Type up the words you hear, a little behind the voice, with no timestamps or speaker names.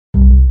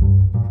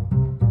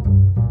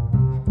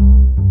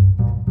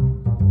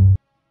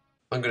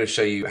I'm going to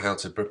show you how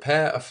to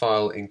prepare a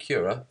file in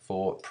Cura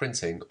for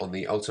printing on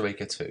the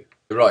Ultimaker 2.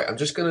 Right, I'm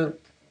just going to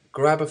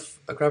grab an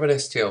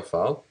STL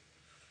file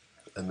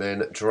and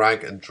then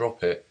drag and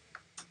drop it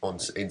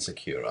into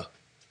Cura.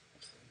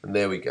 And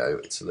there we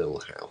go, it's a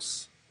little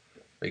house.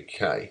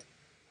 Okay,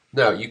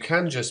 now you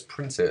can just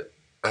print it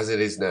as it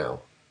is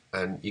now.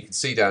 And you can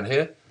see down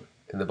here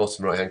in the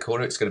bottom right hand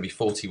corner it's going to be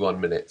 41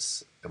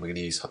 minutes and we're going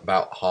to use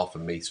about 1/2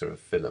 meter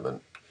of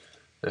filament.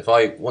 And if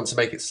I want to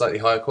make it slightly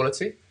higher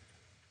quality,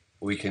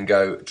 we can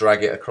go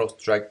drag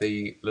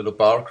the little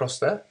bar across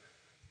there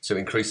to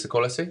increase the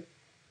quality.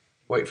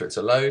 Wait for it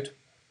to load,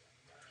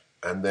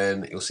 and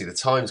then you'll see the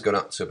time's gone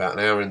up to about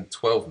 1 hour and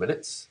 12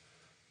 minutes.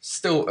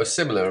 Still a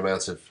similar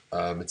amount of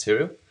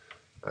material,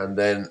 and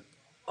then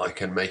I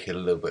can make it a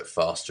little bit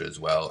faster as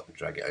well and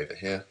drag it over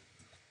here.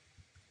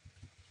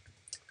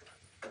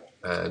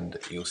 And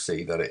you'll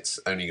see that it's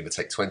only going to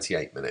take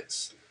 28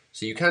 minutes.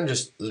 So you can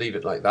just leave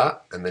it like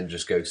that and then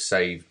just go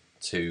save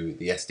to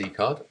the SD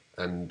card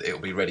and it'll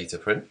be ready to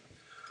print.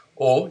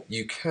 Or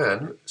you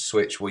can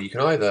switch where you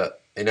can either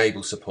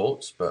enable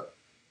support, but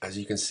as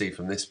you can see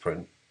from this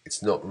print,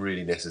 it's not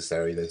really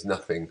necessary. There's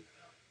nothing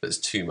that's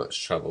too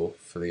much trouble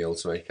for the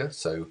Ultimaker,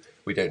 so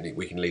we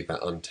can leave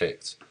that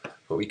unticked.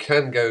 But we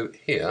can go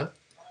here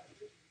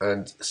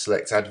and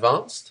select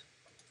Advanced.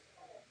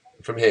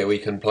 From here we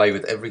can play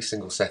with every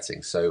single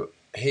setting. So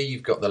here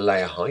you've got the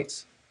layer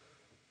height,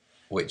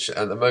 which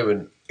at the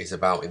moment is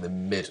about in the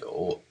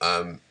middle.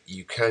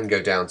 You can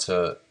go down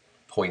to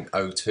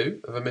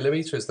 0.02 of a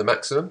millimeter as the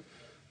maximum,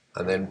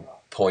 and then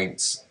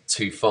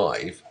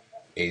 0.25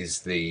 is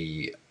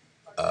the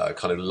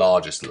kind of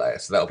largest layer,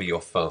 so that'll be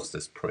your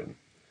fastest print.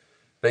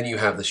 Then you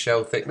have the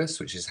shell thickness,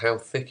 which is how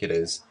thick it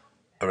is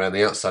around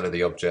the outside of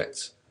the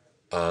object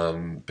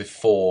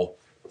before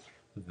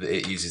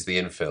it uses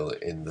the infill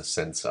in the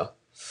center.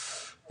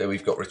 Then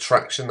we've got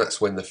retraction,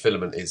 that's when the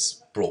filament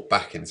is brought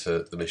back into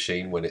the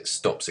machine when it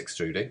stops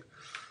extruding.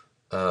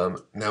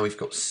 Now we've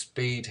got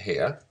speed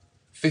here.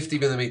 50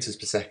 millimeters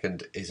per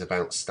second is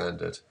about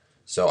standard,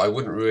 so I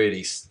wouldn't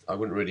really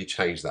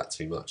change that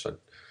too much.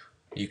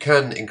 You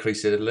can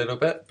increase it a little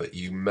bit, but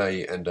you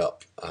may end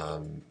up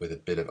with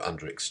a bit of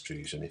under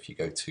extrusion if you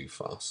go too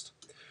fast.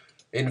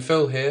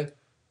 Infill here,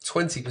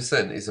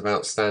 20% is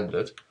about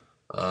standard,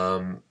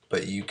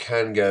 but you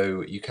can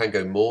go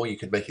more. You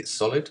could make it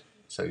solid,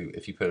 so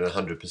if you put in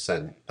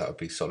 100%, that would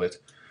be solid,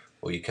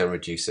 or you can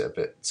reduce it a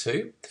bit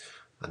too.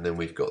 And then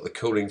we've got the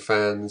cooling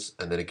fans,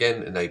 and then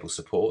again enable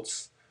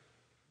supports.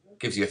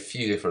 Gives you a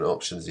few different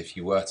options if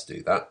you were to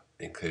do that,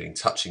 including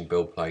touching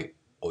build plate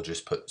or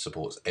just put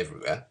supports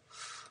everywhere.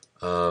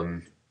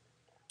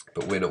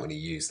 But we're not going to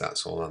use that,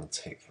 so I'll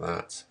untick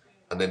that.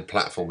 And then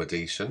platform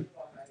adhesion.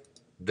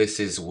 This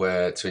is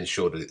where to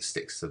ensure that it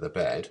sticks to the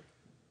bed.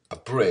 A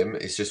brim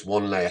is just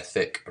one layer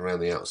thick around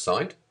the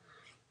outside,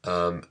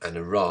 and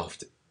a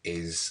raft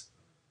is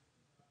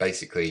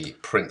basically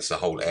prints the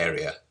whole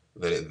area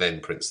that it then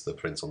prints the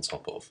print on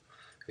top of,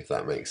 if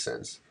that makes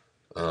sense.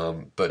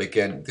 But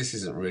again, this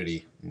isn't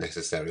really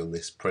necessary on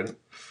this print.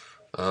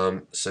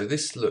 So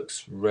this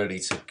looks ready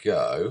to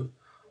go.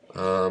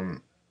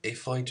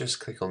 If I just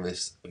click on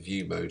this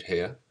view mode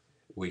here,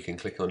 we can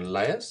click on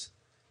layers,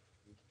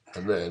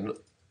 and then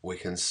we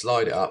can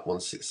slide it up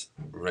once it's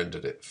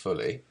rendered it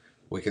fully.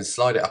 We can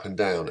slide it up and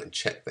down and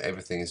check that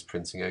everything is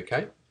printing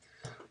okay.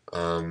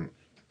 So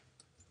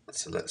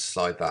let's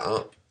slide that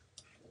up.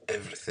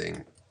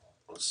 Everything,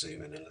 I'll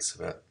zoom in a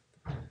little bit.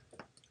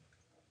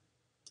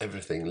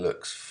 Everything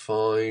looks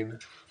fine.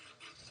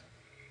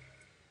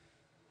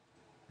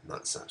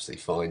 That's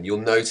absolutely fine. You'll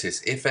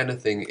notice if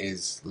anything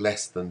is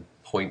less than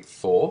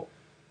 0.4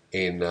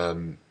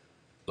 in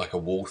like a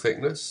wall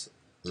thickness,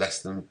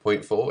 less than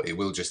 0.4, it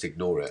will just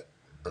ignore it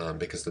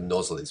because the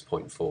nozzle is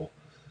 0.4.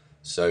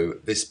 So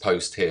this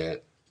post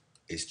here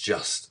is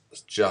just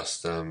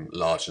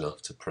large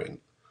enough to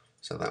print.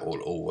 So that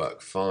will all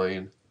work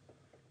fine.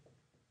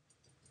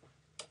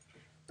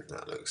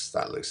 That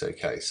looks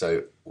okay.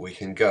 So we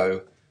can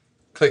go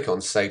click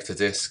on Save to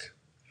Disk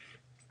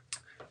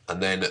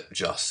and then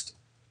just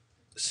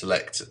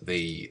select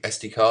the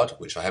SD card,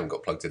 which I haven't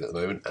got plugged in at the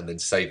moment, and then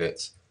save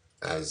it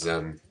as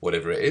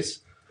whatever it is.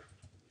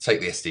 Take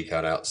the SD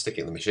card out, stick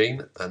it in the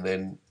machine, and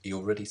then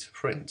you're ready to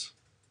print.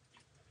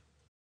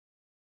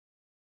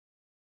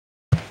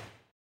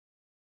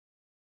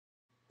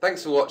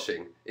 Thanks for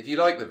watching. If you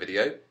like the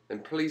video, then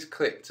please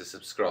click to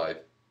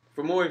subscribe.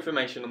 For more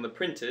information on the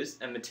printers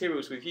and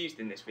materials we've used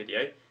in this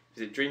video,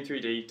 visit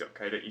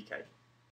dream3d.co.uk.